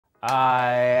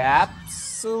I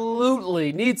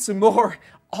absolutely need some more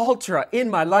Altra in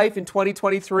my life in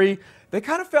 2023. They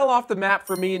kind of fell off the map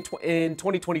for me in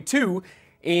 2022.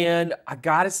 And I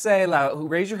gotta say,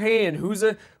 raise your hand. Who's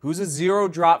a zero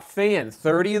drop fan?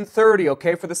 30 and 30,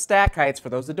 okay, for the stack heights. For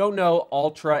those that don't know,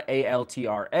 Altra,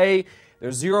 A-L-T-R-A.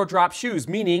 They're zero drop shoes,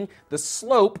 meaning the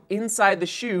slope inside the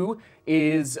shoe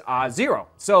is 0.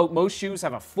 So most shoes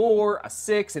have a 4, a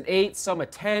 6, an 8, some a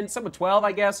 10, some a 12,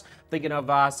 I guess. Thinking of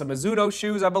some Mizuno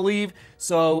shoes, I believe.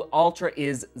 So Altra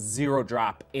is 0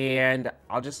 drop. And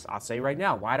I'll say right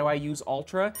now, why do I use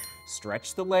Altra?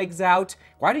 Stretch the legs out.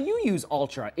 Why do you use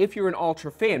Altra if you're an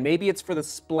Altra fan? Maybe it's for the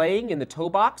splaying in the toe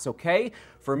box, okay?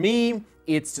 For me,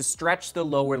 it's to stretch the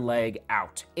lower leg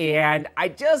out. And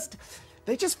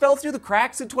they just fell through the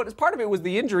cracks. Part of it was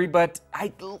the injury, but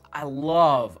I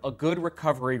love a good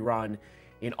recovery run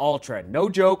in Altra. No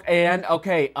joke. And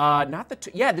okay,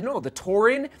 the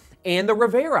Torin and the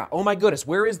Rivera. Oh my goodness,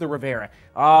 where is the Rivera?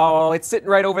 Oh, it's sitting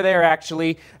right over there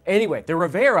actually. Anyway, the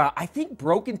Rivera, I think,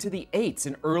 broke into the 8s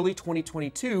in early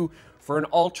 2022 for an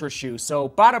Altra shoe. So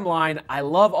bottom line, I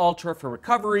love Altra for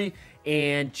recovery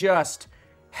and just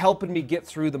helping me get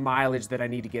through the mileage that I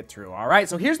need to get through. All right,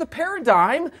 so here's the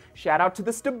Paradigm. Shout out to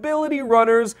the stability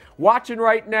runners watching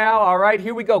right now. All right,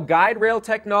 here we go. Guide rail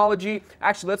technology.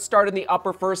 Actually, let's start in the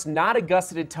upper first. Not a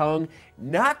gusseted tongue.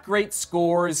 Not great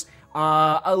scores.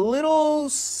 A little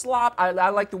I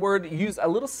like the word used, a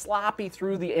little sloppy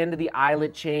through the end of the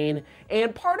eyelet chain.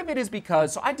 And part of it is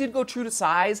because, so I did go true to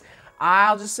size.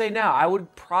 I'll just say now, I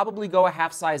would probably go a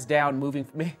half size down,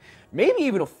 maybe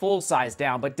even a full size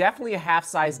down, but definitely a half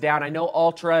size down. I know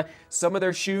Altra, some of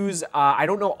their shoes, I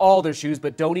don't know all their shoes,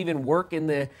 but don't even work in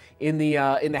the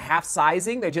half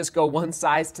sizing. They just go one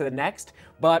size to the next.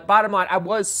 But bottom line, I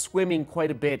was swimming quite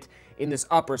a bit in this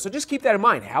upper, so just keep that in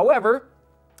mind. However,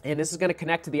 and this is going to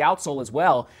connect to the outsole as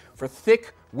well, for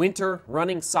thick winter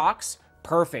running socks,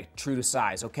 perfect, true to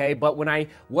size, okay? But when I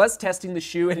was testing the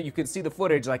shoe, and you can see the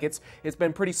footage, like it's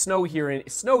been pretty snowy here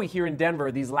in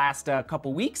Denver these last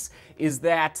couple weeks, is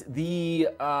that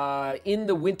in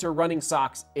the winter running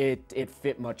socks, it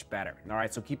fit much better. All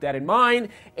right, so keep that in mind.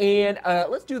 And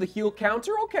let's do the heel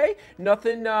counter, okay?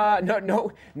 Nothing,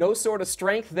 no sort of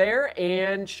strength there.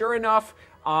 And sure enough,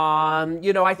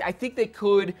 I think they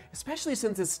could, especially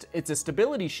since it's a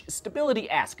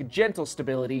stability-esque, gentle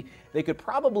stability, they could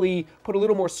probably put a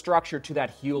little more structure to that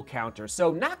heel counter.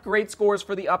 So not great scores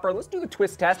for the upper. Let's do the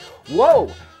twist test.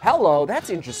 Whoa, hello, that's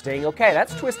interesting. Okay,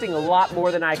 that's twisting a lot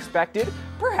more than I expected.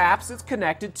 Perhaps it's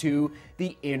connected to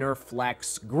the inner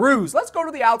flex grooves. Let's go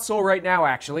to the outsole right now,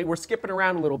 actually. We're skipping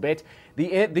around a little bit.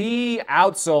 The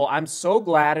outsole, I'm so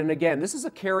glad, and again, this is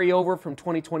a carryover from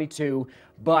 2022,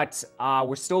 but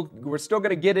we're still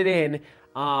gonna get it in.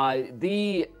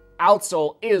 The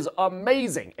outsole is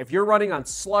amazing. If you're running on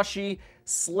slushy,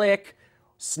 slick,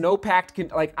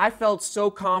 snow-packed, like I felt so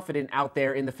confident out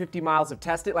there in the 50 miles of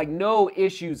tested, like no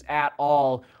issues at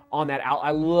all on that out.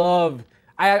 I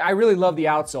really love the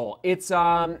outsole. It's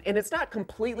and it's not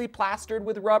completely plastered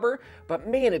with rubber, but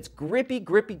man, it's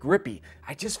grippy.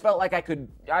 I just felt like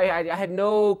I had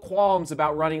no qualms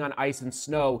about running on ice and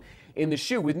snow in the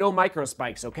shoe with no micro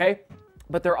spikes, okay?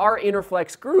 But there are inner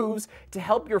flex grooves to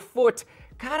help your foot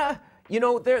kinda,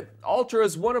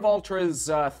 one of Altra's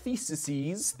theses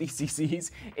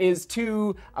is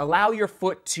to allow your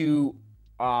foot to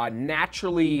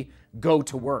naturally go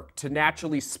to work, to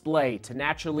naturally splay, to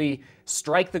naturally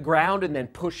strike the ground and then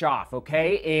push off,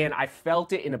 okay? And I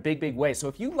felt it in a big way. So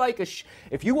if you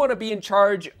want to be in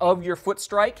charge of your foot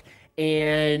strike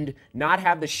and not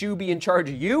have the shoe be in charge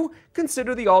of you,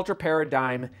 consider the Altra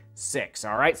Paradigm 6,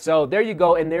 all right? So there you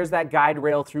go, and there's that guide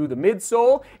rail through the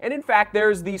midsole. And in fact,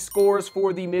 there's the scores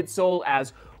for the midsole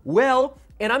as well.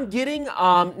 And I'm getting,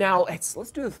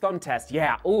 let's do the thumb test.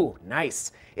 Yeah, ooh,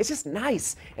 nice. It's just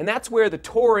nice. And that's where the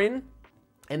Torin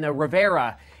and the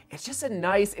Rivera, it's just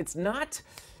it's not,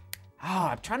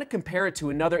 I'm trying to compare it to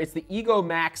another, it's the Ego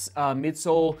Max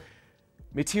midsole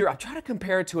material. I'm trying to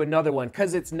compare it to another one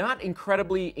because it's not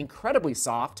incredibly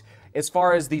soft as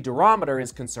far as the durometer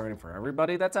is concerned. For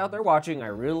everybody that's out there watching, I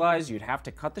realize you'd have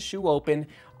to cut the shoe open,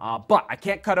 but I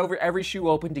can't cut over every shoe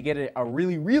open to get a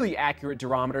really accurate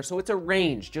durometer, so it's a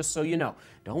range, just so you know.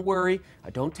 Don't worry, I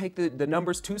don't take the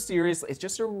numbers too seriously. It's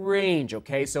just a range,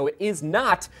 okay? So it is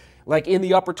not like in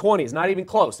the upper 20s, not even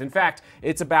close. In fact,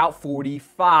 it's about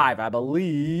 45, I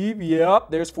believe.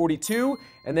 Yep, there's 42.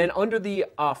 And then under the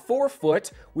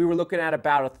forefoot, we were looking at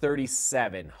about a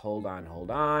 37. Hold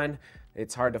on.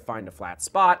 It's hard to find a flat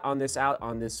spot on this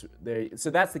so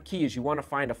that's the key, is you want to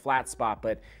find a flat spot,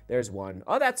 but there's one.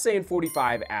 Oh, that's saying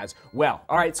 45 as well.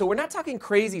 All right, so we're not talking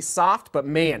crazy soft, but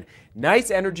man,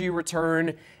 nice energy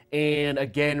return. And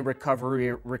again,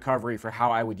 recovery for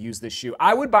how I would use this shoe.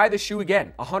 I would buy the shoe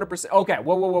again, 100%. Okay,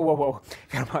 whoa.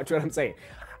 Gotta watch what I'm saying.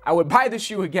 I would buy the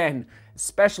shoe again,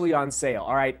 especially on sale.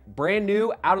 All right, brand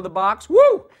new, out of the box,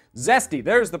 woo! Zesty,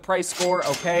 there's the price score,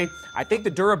 okay? I think the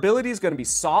durability is gonna be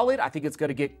solid. I think it's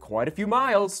gonna get quite a few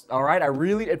miles, all right?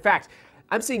 In fact,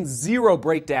 I'm seeing zero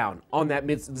breakdown on that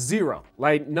zero.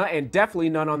 Like, and definitely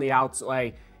none on the outs.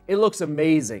 Like, it looks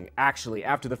amazing, actually,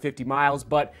 after the 50 miles,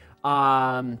 but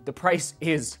the price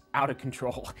is out of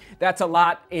control. That's a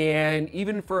lot, and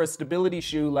even for a stability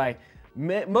shoe, like,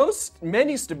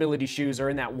 many stability shoes are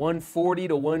in that 140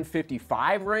 to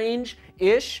 155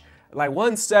 range-ish. Like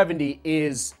 170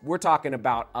 we're talking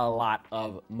about a lot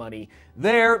of money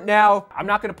there. Now, I'm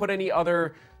not gonna put any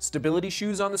other stability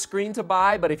shoes on the screen to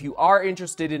buy, but if you are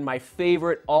interested in my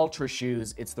favorite Altra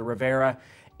shoes, it's the Rivera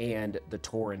and the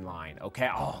Torin line, okay?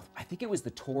 Oh, I think it was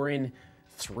the Torin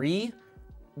 3.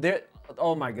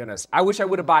 Oh my goodness. I wish I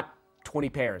would have bought 20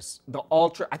 pairs. The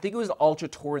Altra, I think it was the Altra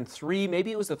Torin 3,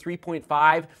 maybe it was the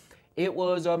 3.5. It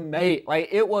was amazing. Like,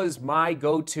 it was my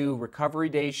go-to recovery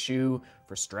day shoe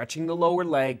for stretching the lower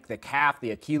leg, the calf,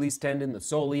 the Achilles tendon, the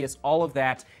soleus, all of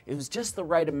that. It was just the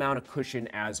right amount of cushion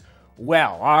as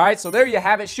well. All right, so there you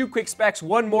have it. Shoe quick specs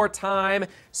one more time.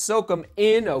 Soak them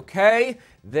in, okay?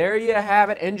 There you have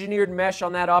it. Engineered mesh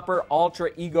on that upper.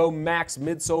 Altra Ego Max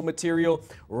midsole material.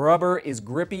 Rubber is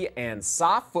grippy and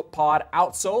soft. Foot pod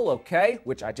outsole, okay?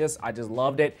 Which I just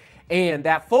loved it. And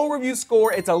that full review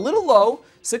score, it's a little low,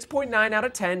 6.9 out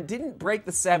of 10. Didn't break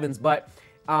the 7s, but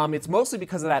it's mostly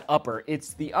because of that upper.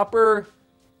 It's the upper,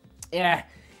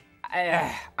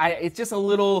 it's just a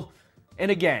little,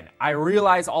 and again, I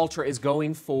realize Altra is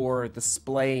going for the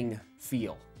splaying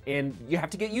feel, and you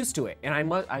have to get used to it.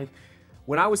 And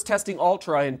when I was testing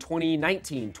Altra in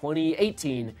 2019,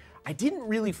 2018, I didn't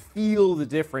really feel the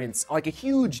difference, like a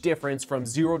huge difference from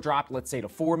zero drop, let's say, to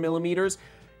 4 millimeters.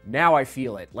 Now I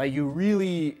feel it. Like, you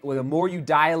really, well, the more you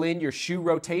dial in your shoe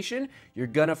rotation, you're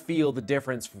gonna feel the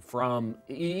difference from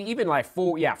even like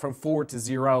from 4 to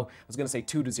 0. I was gonna say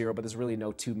 2 to 0, but there's really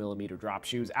no 2 millimeter drop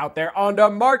shoes out there on the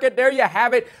market. There you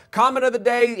have it. Comment of the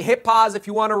day. Hit pause if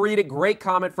you want to read it. Great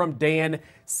comment from Dan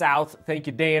South. Thank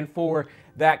you, Dan, for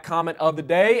that comment of the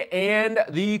day. And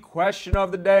the question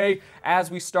of the day as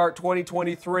we start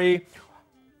 2023.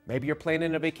 Maybe you're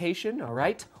planning a vacation, all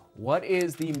right? What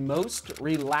is the most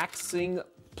relaxing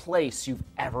place you've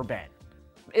ever been?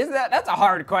 That's a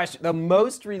hard question. The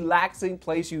most relaxing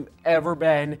place you've ever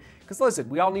been. Because listen,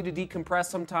 we all need to decompress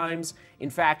sometimes. In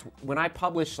fact, when I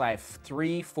publish like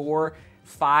 3, 4,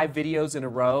 5 videos in a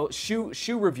row, shoe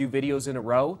review videos in a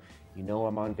row, you know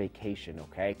I'm on vacation,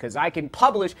 okay? Because I can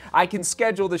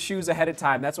schedule the shoes ahead of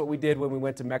time. That's what we did when we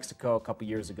went to Mexico a couple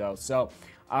years ago. So,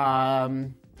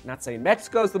 not saying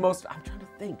Mexico's the most, I'm trying to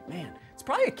think, man. It's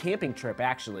probably a camping trip,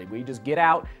 actually. We just get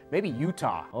out, maybe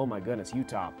Utah. Oh my goodness,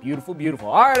 Utah. Beautiful, beautiful.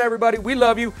 All right, everybody, we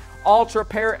love you. Altra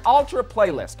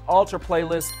playlist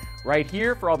right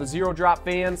here for all the zero drop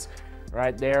fans.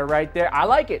 Right there, right there. I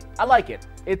like it.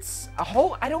 It's a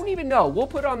whole, I don't even know. We'll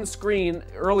put it on the screen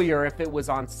earlier if it was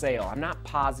on sale. I'm not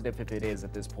positive if it is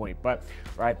at this point, but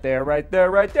right there, right there,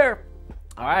 right there.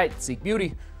 All right, seek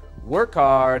beauty, work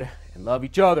hard, and love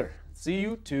each other. See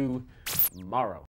you tomorrow.